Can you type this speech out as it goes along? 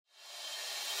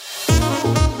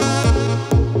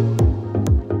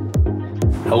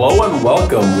Hello and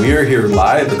welcome. We are here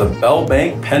live at the Bell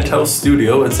Bank Penthouse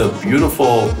Studio. It's a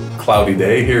beautiful cloudy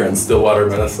day here in Stillwater,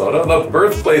 Minnesota, the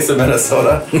birthplace of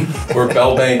Minnesota, where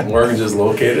Bell Bank Mortgage is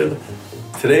located.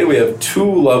 Today we have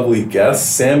two lovely guests,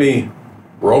 Sammy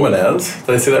Romanez.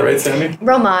 Did I say that right, Sammy?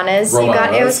 Romanez. You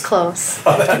got it. Was close.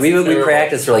 Oh, we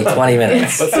practiced for like 20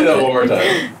 minutes. Let's say that one more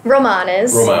time.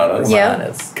 Romanez.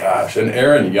 Yep. Gosh, and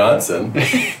Aaron Johnson.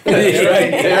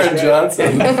 Aaron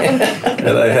Johnson.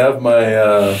 And I have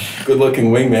my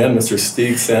good-looking wingman, Mr.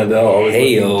 Stieg Sandell, always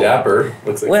looking dapper.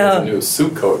 Looks like he has a new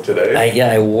suit coat today.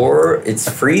 I wore. It's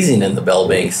freezing in the Bell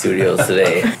Bank studios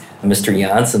today. Mr.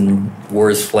 Janssen wore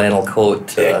his flannel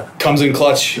coat. Comes in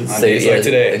clutch on days like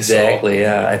today. Exactly, so.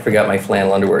 Yeah. I forgot my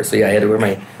flannel underwear, so I had to wear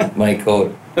my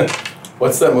coat.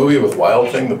 What's that movie with Wild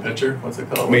Thing, the pitcher? What's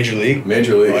it called? Major League.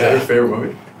 Major League. Is that your favorite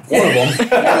movie? One of them.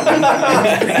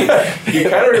 You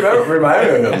kind of remind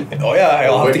me of him. Oh yeah,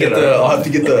 I'll have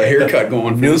to get the haircut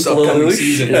going for this upcoming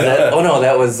season.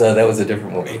 That was a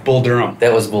different movie. Bull Durham.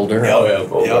 That was Bull Durham. Oh yeah,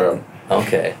 Bull Durham.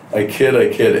 Okay. I kid.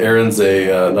 Aaron's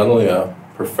not only a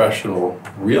professional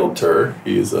realtor,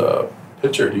 he's a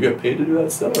pitcher. Do you get paid to do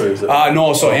that still, or is it?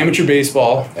 No. So amateur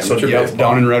baseball. Baseball.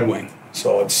 Down in Red Wing.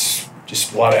 So it's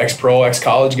just a lot of ex-pro,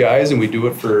 ex-college guys, and we do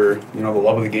it for the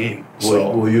love of the game. So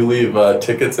will you leave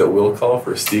tickets at will call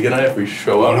for Stieg and I if we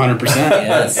show up? 100%.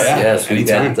 Yes. We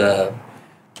Anytime. got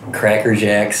Cracker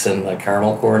Jacks and the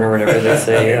caramel corn or whatever they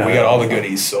say. Yeah. We got all the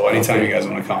goodies. So anytime you guys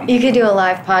want to come, you could do a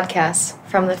live podcast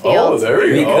from the field. Oh, there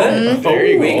you go. Mm-hmm. There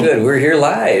you go. We're here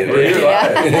live.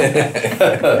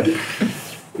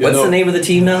 What's the name of the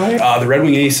team now? The Red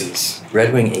Wing Aces.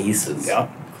 Red Wing Aces. Yeah.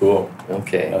 Cool.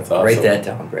 Okay. That's awesome. Write that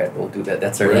down, Brad. We'll do that.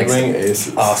 That's our Red next Wing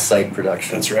Aces. off-site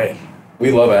production. That's right.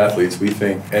 We love athletes. We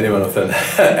think anyone with an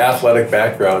athletic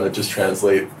background,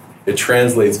 it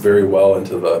translates very well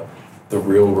into the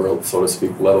real world, so to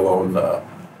speak, let alone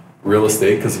real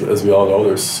estate, because as we all know,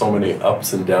 there's so many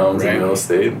ups and downs in real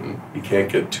estate, and you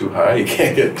can't get too high, you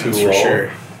can't get too low. For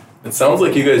sure. It sounds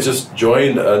like you guys just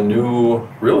joined a new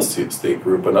real estate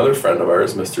group. Another friend of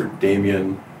ours, Mr.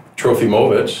 Damian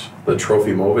Trofimovich, the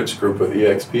Trofimovich group with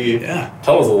EXP. Yeah.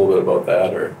 Tell us a little bit about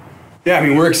that. Yeah,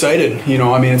 we're excited.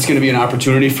 It's going to be an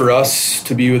opportunity for us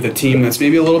to be with a team that's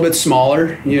maybe a little bit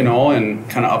smaller, and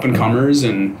kind of up-and-comers,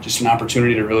 and just an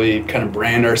opportunity to really kind of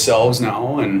brand ourselves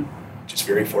now, and just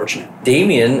very fortunate.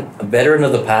 Damien, a veteran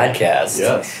of the podcast.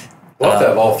 Yes. We'll have to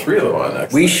have all three of them on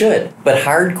next We time. should, but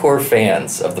hardcore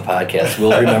fans of the podcast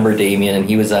will remember Damien, and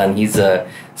he's a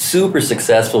super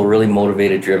successful, really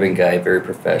motivated, driven guy, very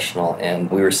professional, and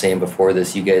we were saying before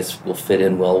this, you guys will fit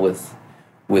in well with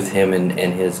him and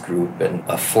his group, and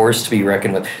a force to be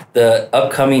reckoned with. The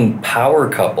upcoming power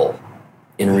couple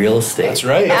in real estate. That's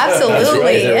right.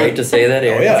 Absolutely. Is it right to say that,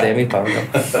 Aaron? Oh, yeah. Sammy, power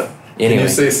couple. Can you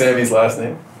say Sammy's last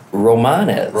name?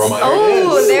 Romanez.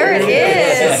 Oh, there it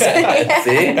is.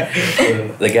 See?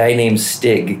 The guy named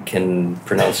Stig can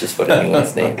pronounce just about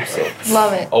anyone's name. So.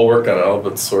 Love it. I'll work on it.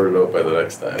 I'll sort it out by the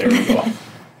next time. There we go.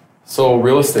 So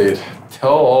real estate,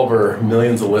 tell all of our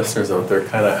millions of listeners out there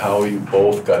kind of how you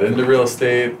both got into real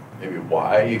estate, maybe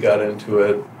why you got into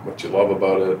it, what you love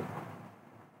about it,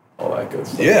 all that good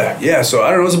stuff. Yeah. So I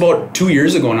don't know, it was about 2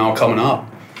 years ago now coming up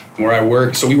where I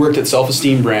worked. So we worked at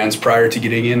Self-Esteem Brands prior to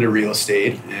getting into real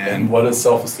estate. And what is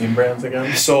Self-Esteem Brands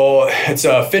again? So it's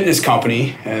a fitness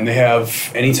company, and they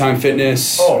have Anytime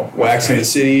Fitness, Wax in the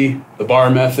City, The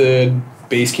Bar Method,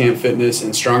 Base Camp Fitness,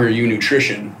 and Stronger You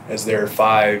Nutrition as their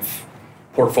 5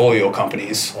 portfolio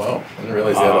companies. Wow, I didn't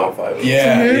realize they had all 5 of those.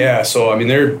 Yeah. So,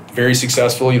 they're very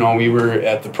successful. We were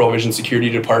at the Provision Security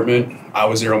Department. I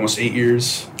was there almost 8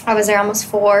 years. I was there almost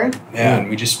 4. Yeah, and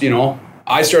we just,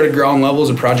 I started ground level as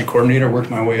a project coordinator, worked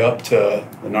my way up to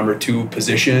the number 2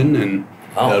 position, and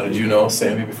Now, did you know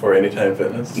Sammy before Anytime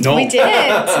Fitness? no. We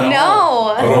didn't.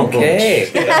 No. Okay.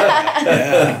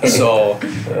 Yeah. So,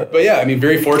 but yeah,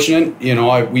 very fortunate.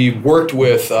 We worked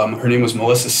with, her name was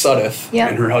Melissa Suddeth, Yeah.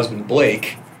 and her husband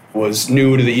Blake was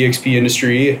new to the EXP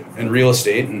industry and real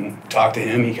estate, and talked to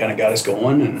him. He kind of got us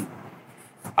going, and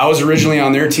I was originally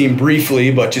on their team briefly,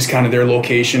 but just kind of their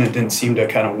location, it didn't seem to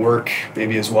kind of work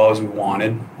maybe as well as we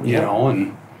wanted,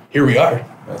 and here we are.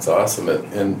 That's awesome.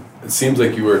 And it seems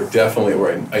like you were definitely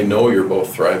where I know you're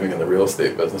both thriving in the real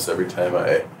estate business. Every time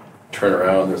I turn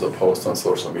around, there's a post on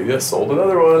social media, sold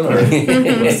another one or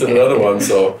listed another one.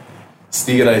 So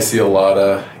Stieg and I see a lot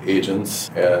of agents,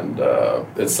 and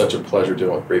it's such a pleasure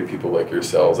dealing with great people like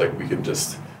yourselves. Like we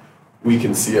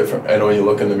can see it from, I know when you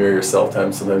look in the mirror yourself,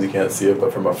 sometimes you can't see it,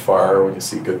 but from afar, when you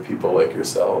see good people like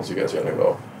yourselves, you guys are going to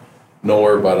go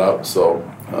nowhere but up. So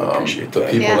the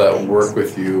people that work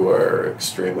with you are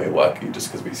extremely lucky,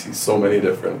 just because we see so many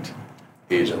different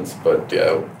agents. But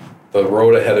yeah, the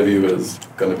road ahead of you is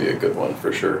going to be a good one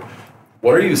for sure.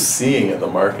 What are you seeing in the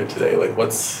market today? Like,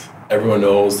 everyone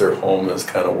knows their home is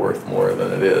kind of worth more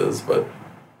than it is, but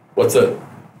what's a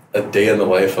day in the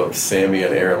life of Sammy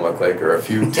and Aaron look like, or a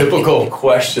few typical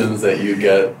questions that you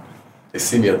get? They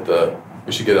see me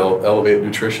we should get Elevate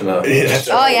Nutrition up. Oh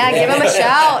yeah, give him a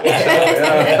shout.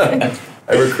 Yeah.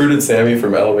 I recruited Sammy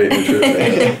from Elevate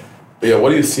Nutrition. But yeah,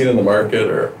 what are you seeing in the market,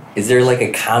 or? Is there like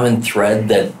a common thread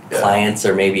that clients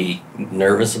are maybe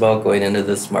nervous about going into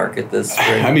this market this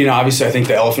spring? I mean, obviously, I think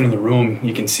the elephant in the room,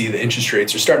 you can see the interest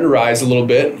rates are starting to rise a little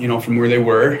bit, from where they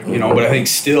were, but I think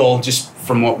still, just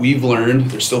from what we've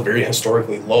learned, they're still very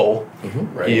historically low,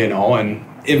 Right. And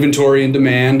inventory and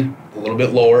demand a little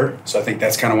bit lower. So I think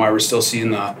that's kind of why we're still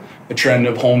seeing the trend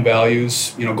of home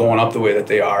values, going up the way that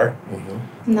they are.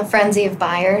 And the frenzy of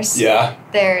buyers. Yeah.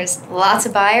 There's lots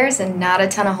of buyers and not a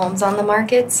ton of homes on the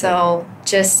market. So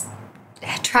just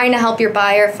trying to help your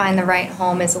buyer find the right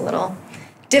home is a little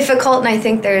difficult. And I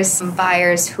think there's some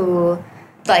buyers who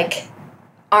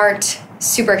aren't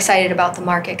super excited about the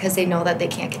market because they know that they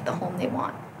can't get the home they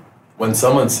want. When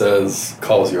someone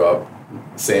calls you up,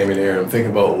 Sammy and Aaron, I'm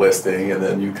thinking about listing, and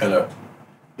then you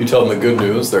tell them the good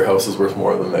news, their house is worth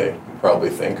more than they probably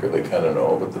think or they kind of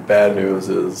know. But the bad news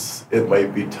is it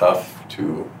might be tough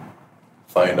to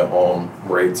find a home.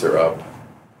 Rates are up.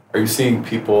 Are you seeing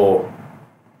people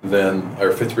then,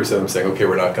 are 50% of them saying, okay,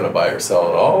 we're not going to buy or sell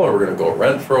at all, or we're going to go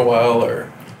rent for a while,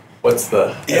 or what's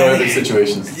the, I know every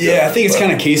situation's different, I think it's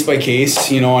kind of case by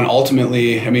case, and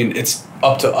ultimately, I mean, it's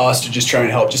up to us to just try and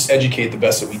help, just educate the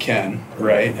best that we can,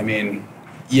 right? I mean,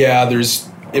 there's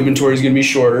inventory is going to be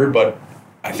shorter, but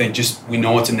I think we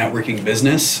know it's a networking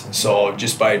business. So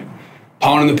just by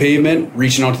pounding the pavement,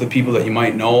 reaching out to the people that you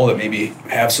might know that maybe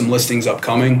have some listings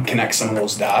upcoming, connect some of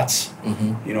those dots,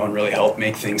 and really help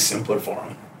make things simpler for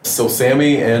them. So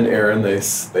Sammy and Aaron, they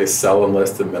sell and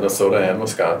list in Minnesota and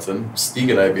Wisconsin. Stieg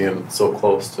and I being so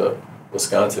close to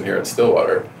Wisconsin here in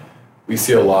Stillwater, we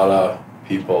see a lot of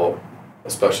people,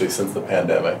 especially since the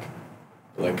pandemic,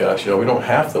 like, gosh, we don't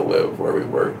have to live where we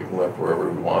work. We can live wherever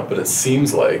we want. But it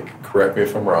seems like, correct me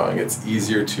if I'm wrong, it's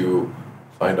easier to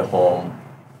find a home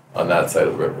on that side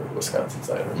of the river, the Wisconsin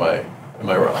side. Am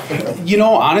I wrong?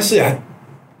 Honestly, I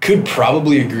could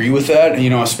probably agree with that.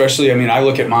 Especially, I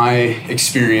look at my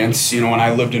experience, when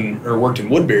I lived worked in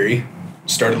Woodbury,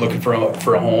 started looking for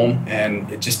a home,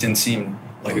 and it just didn't seem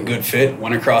like a good fit.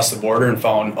 Went across the border and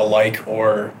found a like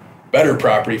or better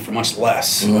property for much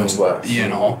less. Much less.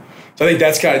 So I think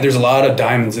that's there's a lot of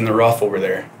diamonds in the rough over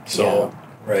there. So,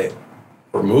 right.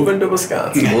 We're moving to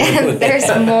Wisconsin. There's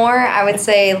more, I would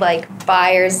say,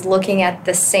 buyers looking at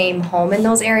the same home in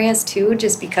those areas too,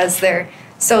 just because they're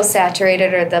so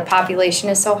saturated or the population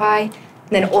is so high. And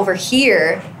then over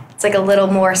here, it's a little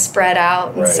more spread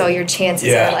out, and so your chances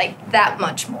are that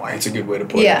much more. That's a good way to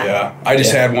put it. Yeah. I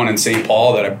just had one in St.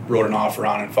 Paul that I wrote an offer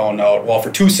on and found out, for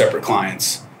two separate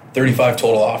clients, 35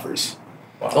 total offers.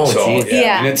 Wow. Oh, geez.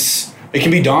 Yeah. And it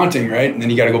can be daunting, right? And then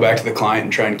you got to go back to the client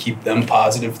and try and keep them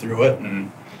positive through it.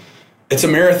 And it's a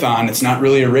marathon. It's not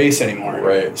really a race anymore.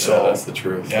 Right. So that's the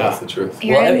truth. Yeah. That's the truth.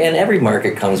 Well, and every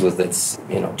market comes with its,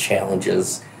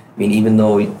 challenges. I mean, even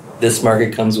though this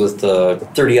market comes with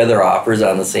 30 other offers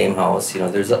on the same house,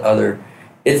 there's other.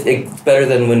 It's better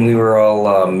than when we were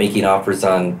all making offers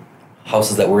on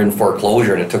houses that were in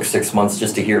foreclosure, and it took 6 months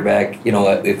just to hear back,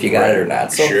 if you got it or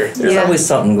not. So there's always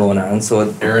something going on.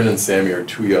 So Aaron and Sammy are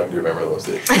too young to remember those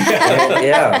days.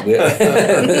 Yeah,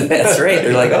 that's right.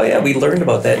 They're like, oh yeah, we learned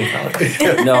about that in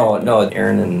college. No,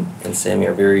 Aaron and Sammy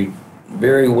are very,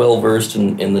 very well versed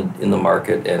in the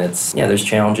market, and there's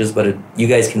challenges, but you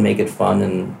guys can make it fun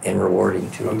and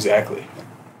rewarding too. Exactly.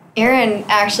 Aaron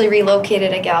actually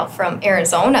relocated a gal from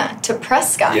Arizona to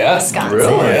Prescott, Wisconsin.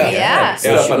 Really? Yeah.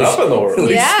 Stepping up in the world. Was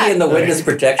she in the witness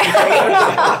protection program?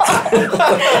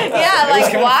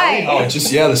 Why? Oh,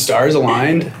 the stars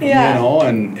aligned, Yeah.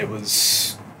 and it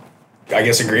was, I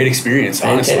guess, a great experience,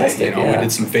 honestly. Fantastic, We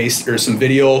did some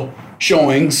video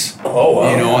showings. Oh,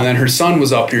 wow. And then her son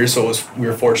was up here, so we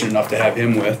were fortunate enough to have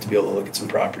him to be able to look at some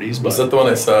properties. Was that the one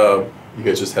I saw you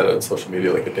guys just had on social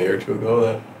media a day or two ago?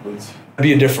 That was... That'd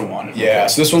be a different one. Yeah.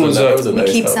 So this one was a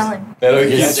nice keep house. selling. Yeah, we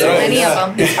keep Yes, selling. Many of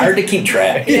them. It's hard to keep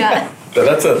track. Yeah.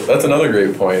 That's another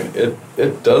great point.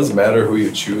 It does matter who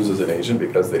you choose as an agent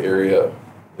because the area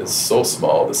is so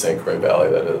small, the St. Croix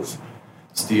Valley that is.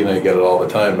 Steve and I get it all the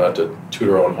time, not to toot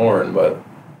our own horn, but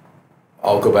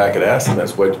I'll go back and ask them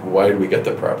this, why did we get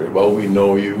the property? Well, we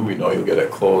know you'll get it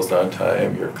closed on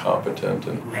time, you're competent,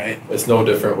 and Right. it's no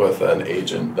different with an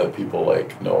agent that people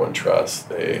know and trust.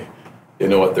 They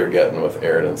know what they're getting with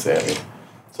Aaron and Sammy.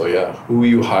 So So yeah, who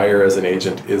you hire as an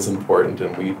agent is important,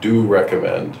 and we do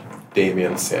recommend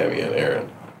Damien, Sammy, and Aaron.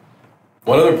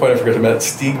 One other point I forgot to mention,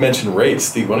 Stieg mentioned rates.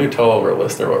 Stieg, why don't you tell our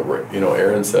listener what,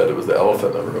 Aaron said it was the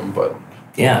elephant in the room, but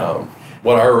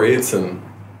what are rates and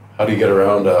how do you get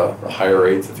around the higher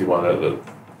rates if you wanted to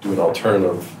do an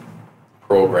alternative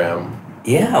program?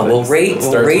 Yeah, well, rates.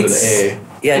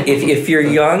 Yeah, if you're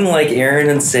young like Aaron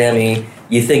and Sammy,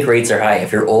 you think rates are high.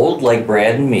 If you're old like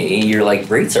Brad and me, you're like,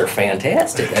 rates are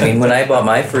fantastic. I mean, when I bought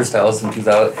my first house in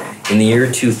the year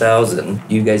 2000,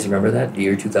 you guys remember that? The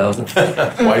year 2000?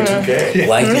 Y2K.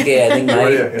 Y2K, I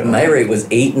think my rate was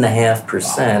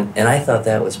 8.5%, and I thought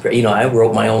that was pretty. I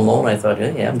wrote my own loan. I thought,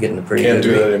 yeah, I'm getting a pretty good rate.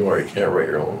 Can't do that anymore. You can't write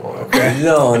your own loan, okay?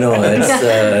 No,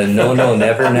 that's, no,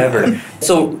 never.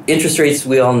 So interest rates,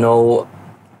 we all know.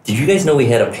 Did you guys know we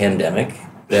had a pandemic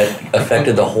that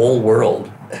affected the whole world?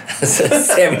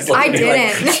 Sammy's I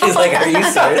didn't. She's like, are you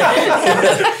serious?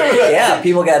 Yeah,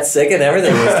 people got sick and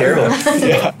everything. It was terrible.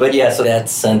 Yeah. But yeah, so that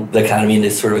sent the economy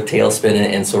into sort of a tailspin,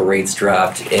 and so rates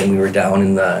dropped, and we were down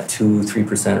in the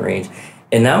 2-3% range.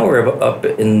 And now we're up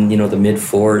in, the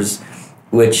mid-4s,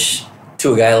 which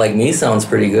to a guy like me sounds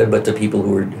pretty good, but to people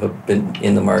who have been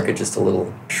in the market just a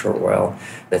little short while,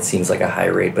 that seems like a high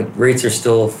rate. But rates are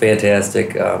still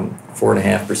fantastic,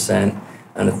 4.5%.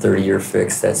 On a 30-year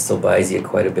fix, that still buys you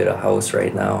quite a bit of house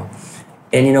right now.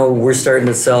 And, we're starting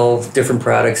to sell different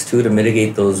products, too, to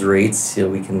mitigate those rates.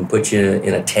 We can put you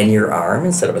in a 10-year ARM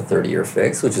instead of a 30-year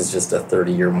fix, which is just a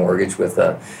 30-year mortgage with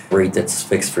a rate that's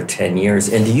fixed for 10 years.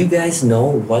 And do you guys know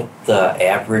what the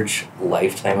average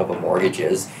lifetime of a mortgage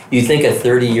is? You think a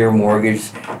 30-year mortgage,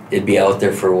 it'd be out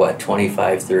there for,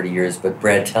 25, 30 years? But,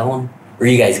 Brad, tell them. Or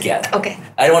you guys get. Okay.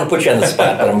 I don't want to put you on the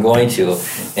spot, but I'm going to.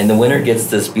 And the winner gets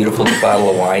this beautiful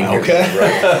bottle of wine here. Okay.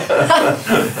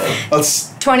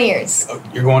 Right. 20 years.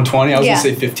 You're going 20? I was going to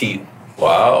say 15.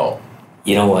 Wow.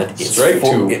 You know what? It's Strike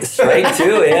two. Strike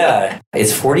two, yeah.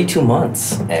 It's 42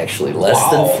 months, actually.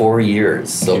 Less than 4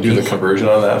 years. So Can you do the conversion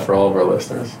on that for all of our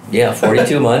listeners? Yeah,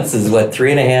 42 months is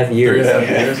 3.5 years.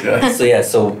 3.5 years, yeah.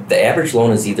 So the average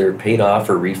loan is either paid off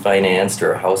or refinanced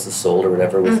or a house is sold or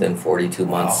whatever within 42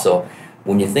 months. Wow. So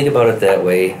when you think about it that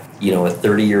way, a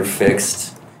 30-year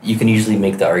fixed, you can usually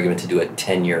make the argument to do a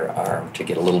 10-year ARM to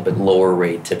get a little bit lower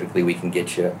rate. Typically, we can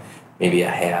get you maybe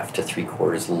a half to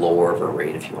 3/4 lower of a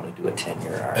rate if you want to do a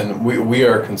 10-year ARM. And we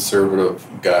are conservative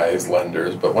guys,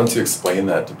 lenders, but once you explain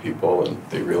that to people and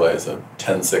they realize a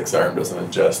 10-6 ARM doesn't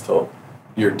adjust till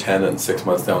year 10 and 6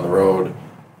 months down the road,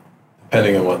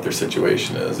 depending on what their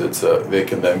situation is, they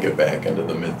can then get back into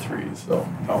the mid-3s. So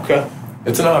Okay.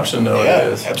 it's an option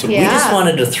nowadays. Absolutely. We Yeah. just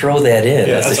wanted to throw that in.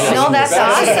 Yeah, That's that's a- No, that's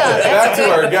awesome. Back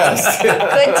to our guest.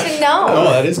 Good to know. No,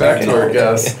 that is Back good to know. our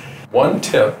guest. One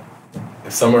tip,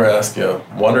 if someone asks you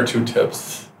 1 or 2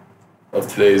 tips of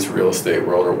today's real estate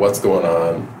world or what's going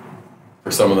on for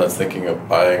someone that's thinking of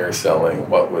buying or selling,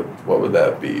 what would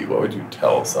that be? What would you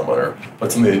tell someone, or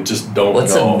what's something they just don't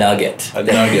What's know? a nugget? A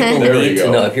that nugget. people There need you to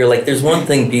go. know. If you're like, there's one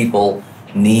thing people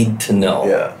need to know.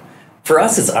 Yeah. For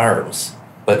us, it's ARMs.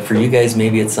 But for you guys,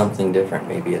 maybe it's something different.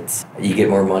 Maybe it's you get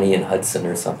more money in Hudson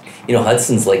or something.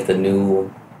 Hudson's like the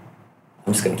new.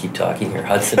 I'm just going to keep talking here.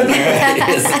 Hudson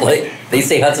is like, they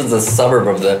say Hudson's a suburb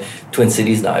of the Twin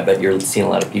Cities now. I bet you're seeing a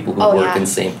lot of people who work in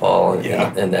St. Paul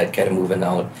and that kind of moving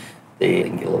out. They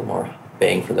can get a little more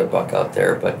bang for their buck out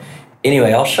there. But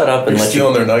anyway, I'll shut up and You're let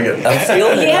stealing you. their nugget. I'm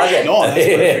stealing the nugget. No,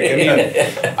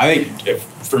 that's perfect. I think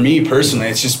for me personally,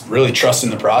 it's just really trusting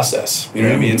the process. You know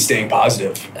what I mean? Staying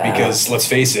positive. Because let's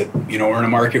face it, we're in a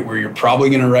market where you're probably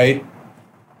going to write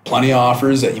plenty of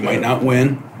offers that you might not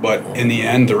win, but in the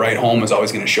end, the right home is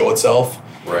always going to show itself.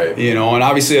 Right. And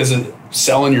obviously as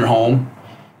selling your home,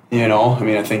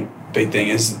 I think big thing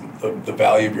is the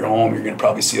value of your home. You're going to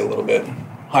probably see a little bit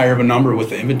higher of a number with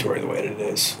the inventory the way it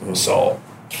is. So.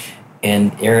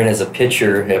 And Aaron, as a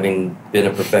pitcher, having been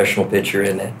a professional pitcher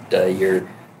in your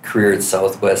career at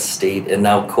Southwest State, and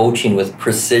now coaching with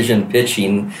Precision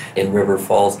Pitching in River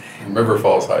Falls. River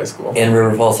Falls High School. And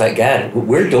River Falls High. God,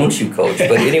 where don't you coach?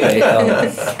 But anyway,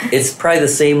 it's probably the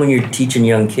same when you're teaching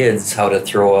young kids how to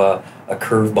throw a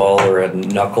curveball or a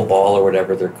knuckleball or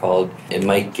whatever they're called. It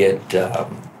might get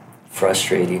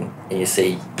frustrating, and you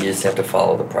say you just have to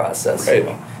follow the process. Right.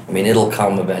 It'll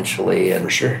come eventually. And, For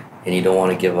sure. And you don't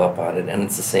want to give up on it. And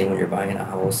it's the same when you're buying a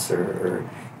house or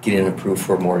getting approved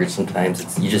for a mortgage.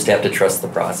 Sometimes you just have to trust the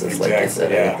process, like I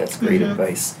said. I think that's great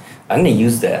advice. I'm going to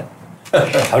use that.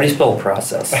 How do you spell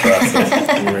process?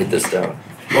 Let me write this down.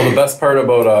 Well, the best part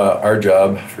about our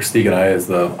job for Stieg and I is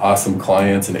the awesome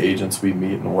clients and agents we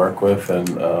meet and work with, and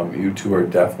you two are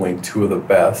definitely two of the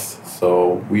best.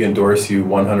 So we endorse you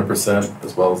 100%,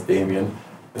 as well as Damien.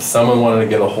 if someone wanted to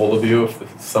get a hold of you,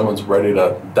 if someone's ready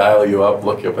to dial you up,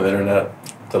 look you up on the internet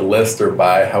to list or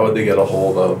buy, how would they get a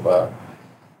hold of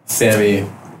Sammy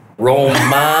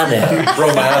Romanek.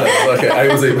 Romanek?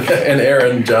 Okay, and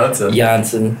Aaron Johnson.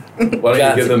 Janssen. Why don't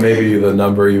you give them maybe the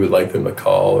number you would like them to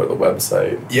call or the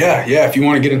website? Yeah. If you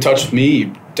want to get in touch with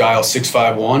me, dial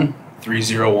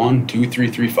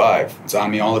 651-301-2335. It's on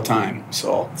me all the time.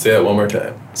 So Say that one more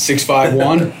time.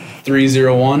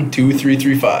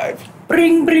 651-301-2335.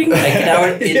 Bring.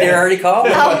 They're already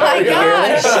calling. Oh my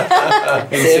gosh.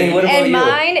 Sammy, what about And you?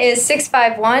 mine is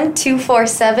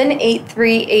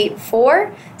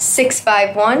 651-247-8384.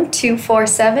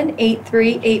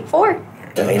 651-247-8384.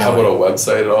 How about a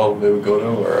website at all they would go to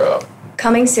or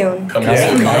Coming soon. coming Yeah,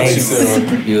 soon? coming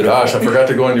Soon. Beautiful. Gosh, I forgot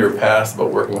to go into your past about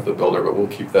working with the builder, but we'll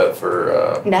keep that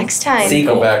for Next time. See-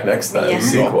 come back next time. Yeah.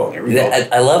 Sequel. There we go.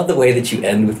 I love the way that you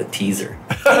end with a teaser.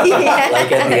 Yeah.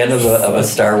 Like at the end of a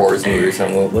Star Wars movie or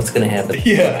something. Well, what's going to happen?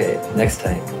 Yeah. Okay, next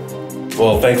time.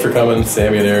 Well, thanks for coming,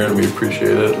 Sammy and Aaron. We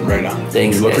appreciate it. Right on.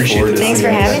 Thanks, We look guys. forward to Thanks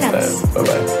seeing for you having next us. time.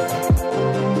 Bye-bye.